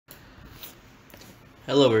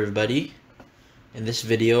Hello everybody. In this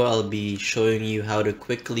video I'll be showing you how to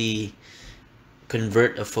quickly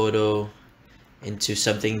convert a photo into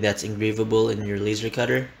something that's engravable in your laser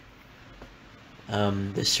cutter.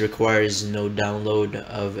 This requires no download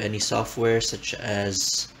of any software such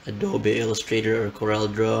as Adobe Illustrator or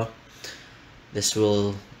CorelDRAW. This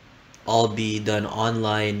will all be done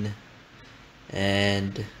online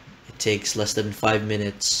and it takes less than 5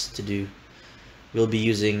 minutes to do. We'll be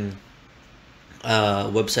using a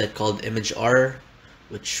website called IMAG-R,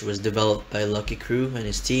 which was developed by Lucky Crew and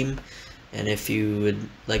his team, and if you would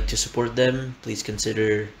like to support them, please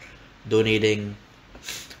consider donating.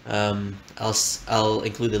 I'll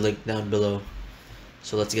include the link down below.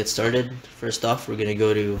 So let's get started. First off, we're gonna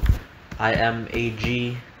go to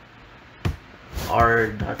IMAG-R.com.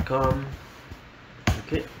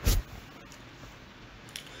 Okay,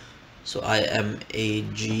 so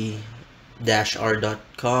IMAG-R.com.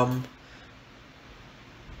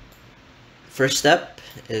 First step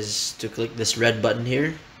is to click this red button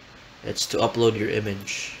here. It's to upload your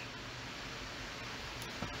image.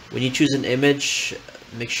 When you choose an image,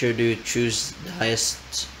 make sure to choose the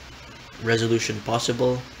highest resolution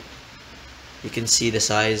possible. You can see the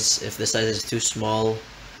size. If the size is too small,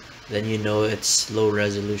 then you know it's low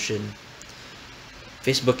resolution.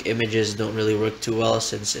 Facebook images don't really work too well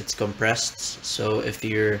since it's compressed. So if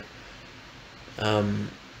you're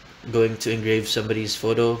going to engrave somebody's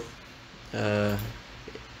photo,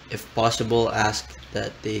 if possible, ask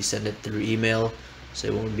that they send it through email so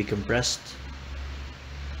it won't be compressed.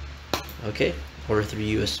 Okay, or through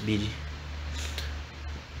USB.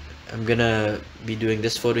 I'm gonna be doing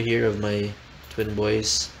this photo here of my twin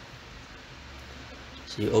boys.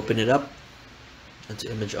 So you open it up onto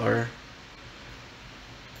IMAG-R.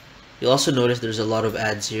 You'll also notice there's a lot of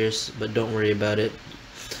ads here, but don't worry about it.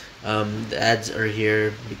 The ads are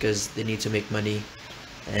here because they need to make money,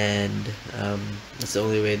 and that's the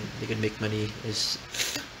only way they can make money is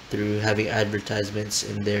through having advertisements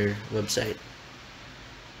in their website.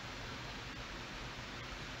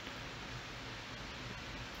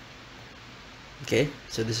 Okay,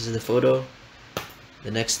 so this is the photo.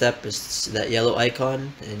 The next step is that yellow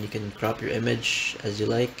icon, and you can crop your image as you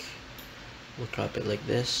like. We'll crop it like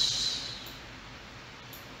this.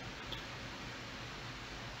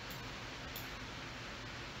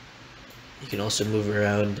 You can also move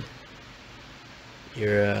around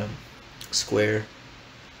your square,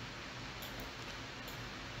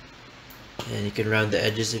 and you can round the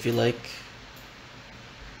edges if you like.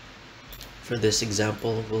 For this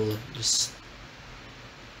example, we'll just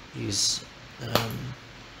use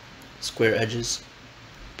square edges.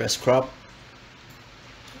 Press crop,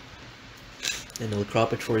 and it'll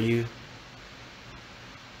crop it for you.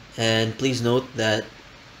 And please note that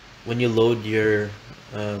when you load your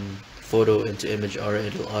photo into IMAG-R,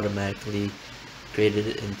 it'll automatically create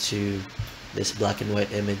it into this black and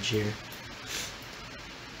white image here.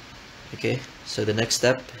 Okay, so the next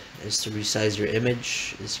step is to resize your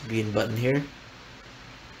image. This green button here.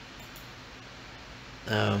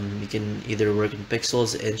 You can either work in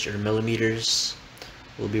pixels, inch, or millimeters.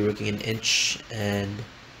 We'll be working in inch, and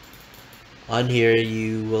on here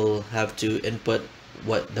you will have to input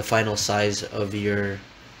what the final size of your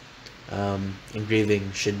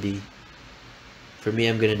engraving should be. For me,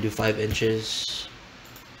 I'm gonna do 5 inches,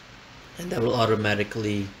 and that will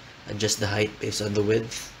automatically adjust the height based on the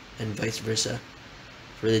width, and vice versa.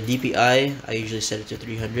 For the DPI, I usually set it to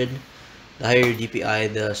 300. The higher your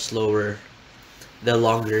DPI, the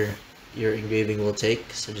longer your engraving will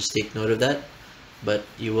take, so just take note of that, but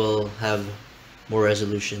you will have more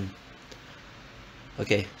resolution.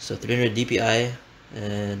 Okay, so 300 DPI,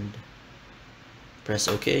 and press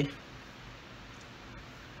OK.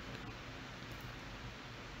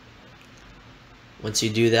 Once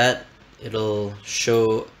you do that, it'll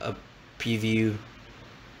show a preview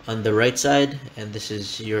on the right side, and this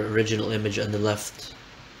is your original image on the left.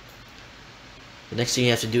 The next thing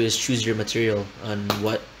you have to do is choose your material on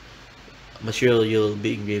what material you'll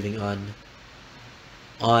be engraving on.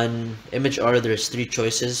 On IMAG-R, there's 3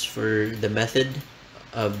 choices for the method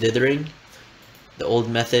of dithering: the old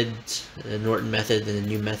method, the Norton method, and the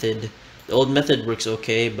new method. The old method works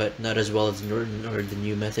okay, but not as well as Norton or the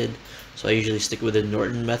new method, so I usually stick with the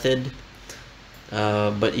Norton method,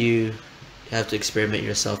 but you have to experiment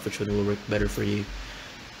yourself which one will work better for you.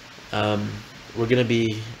 We're going to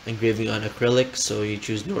be engraving on acrylic, so you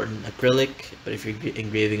choose Norton acrylic, but if you're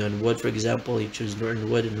engraving on wood, for example, you choose Norton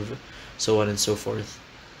wood, and so on and so forth.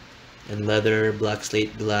 And leather, black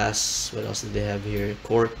slate, glass, what else do they have here?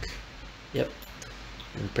 Cork. Yep.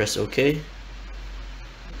 And press OK.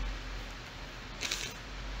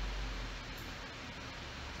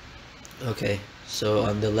 Okay, so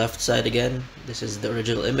on the left side again, this is the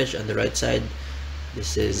original image. On the right side,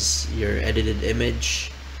 this is your edited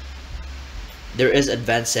image. There is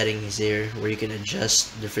advanced settings here where you can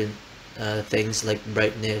adjust different things like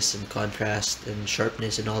brightness and contrast and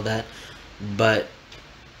sharpness and all that, but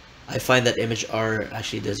I find that IMAG-R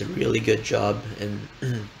actually does a really good job in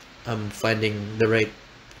finding the right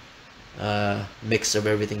mix of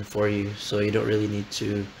everything for you, so you don't really need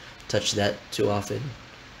to touch that too often,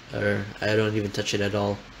 or I don't even touch it at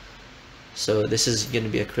all. So this is going to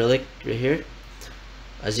be acrylic right here.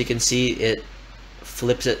 As you can see, it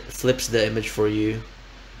flips the image for you,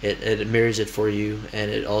 it mirrors it for you, and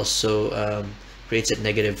it also creates it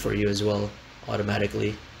negative for you as well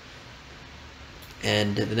automatically.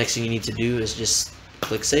 And the next thing you need to do is just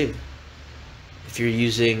click save. If you're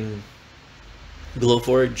using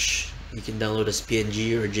Glowforge, you can download as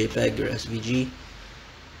PNG or JPEG or SVG.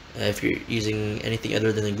 If you're using anything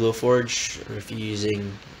other than the Glowforge, or if you're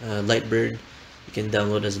using Lightburn, you can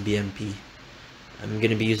download as BMP. I'm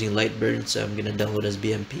going to be using Lightburn, so I'm going to download as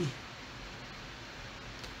BMP.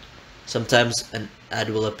 Sometimes an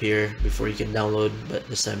ad will appear before you can download, but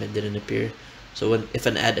this time it didn't appear. So if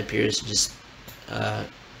an ad appears, just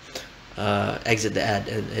exit the ad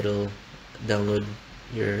and it'll download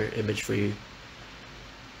your image for you.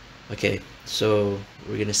 Okay, so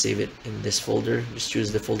we're gonna save it in this folder. Just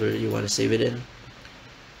choose the folder you want to save it in.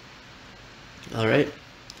 Alright,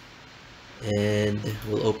 and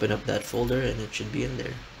we'll open up that folder and it should be in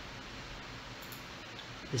there.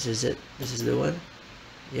 This is it. This is the one.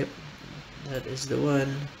 Yep, that is the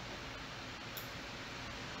one.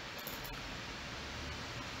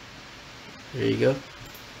 There you go.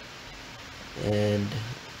 And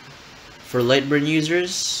for Lightburn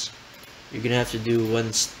users, you're gonna have to do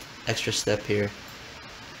one extra step here.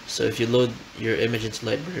 So if you load your image into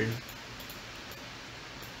Lightburn,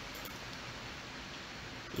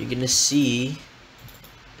 you're gonna see,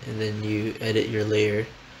 and then you edit your layer,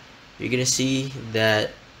 you're gonna see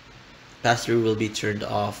that pass-through will be turned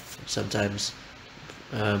off sometimes.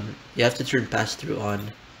 You have to turn pass-through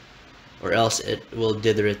on, or else it will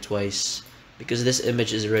dither it twice. Because this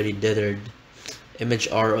image is already dithered,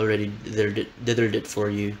 IMAG-R already dithered it for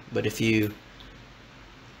you. But if you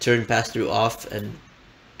turn pass-through off and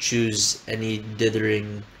choose any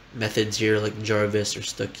dithering methods here like Jarvis or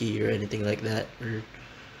Stucky or anything like that, or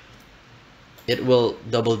it will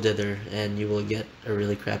double dither and you will get a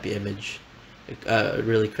really crappy image, a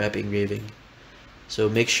really crappy engraving. So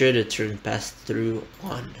make sure to turn pass-through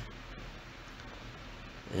on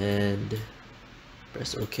and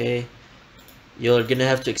press OK. You're gonna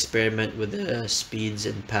have to experiment with the speeds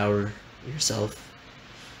and power yourself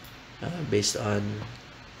based on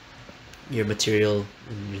your material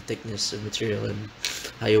and your thickness of material and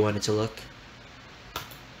how you want it to look.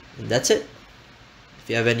 And that's it. If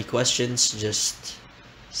you have any questions, just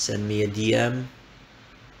send me a DM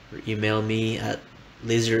or email me at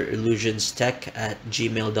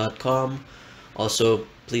laserillusionstech@gmail.com. Also,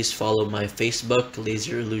 please follow my Facebook,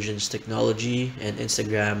 Laser Illusions Technology, and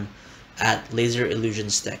Instagram at Laser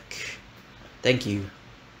Illusions Tech. Thank you.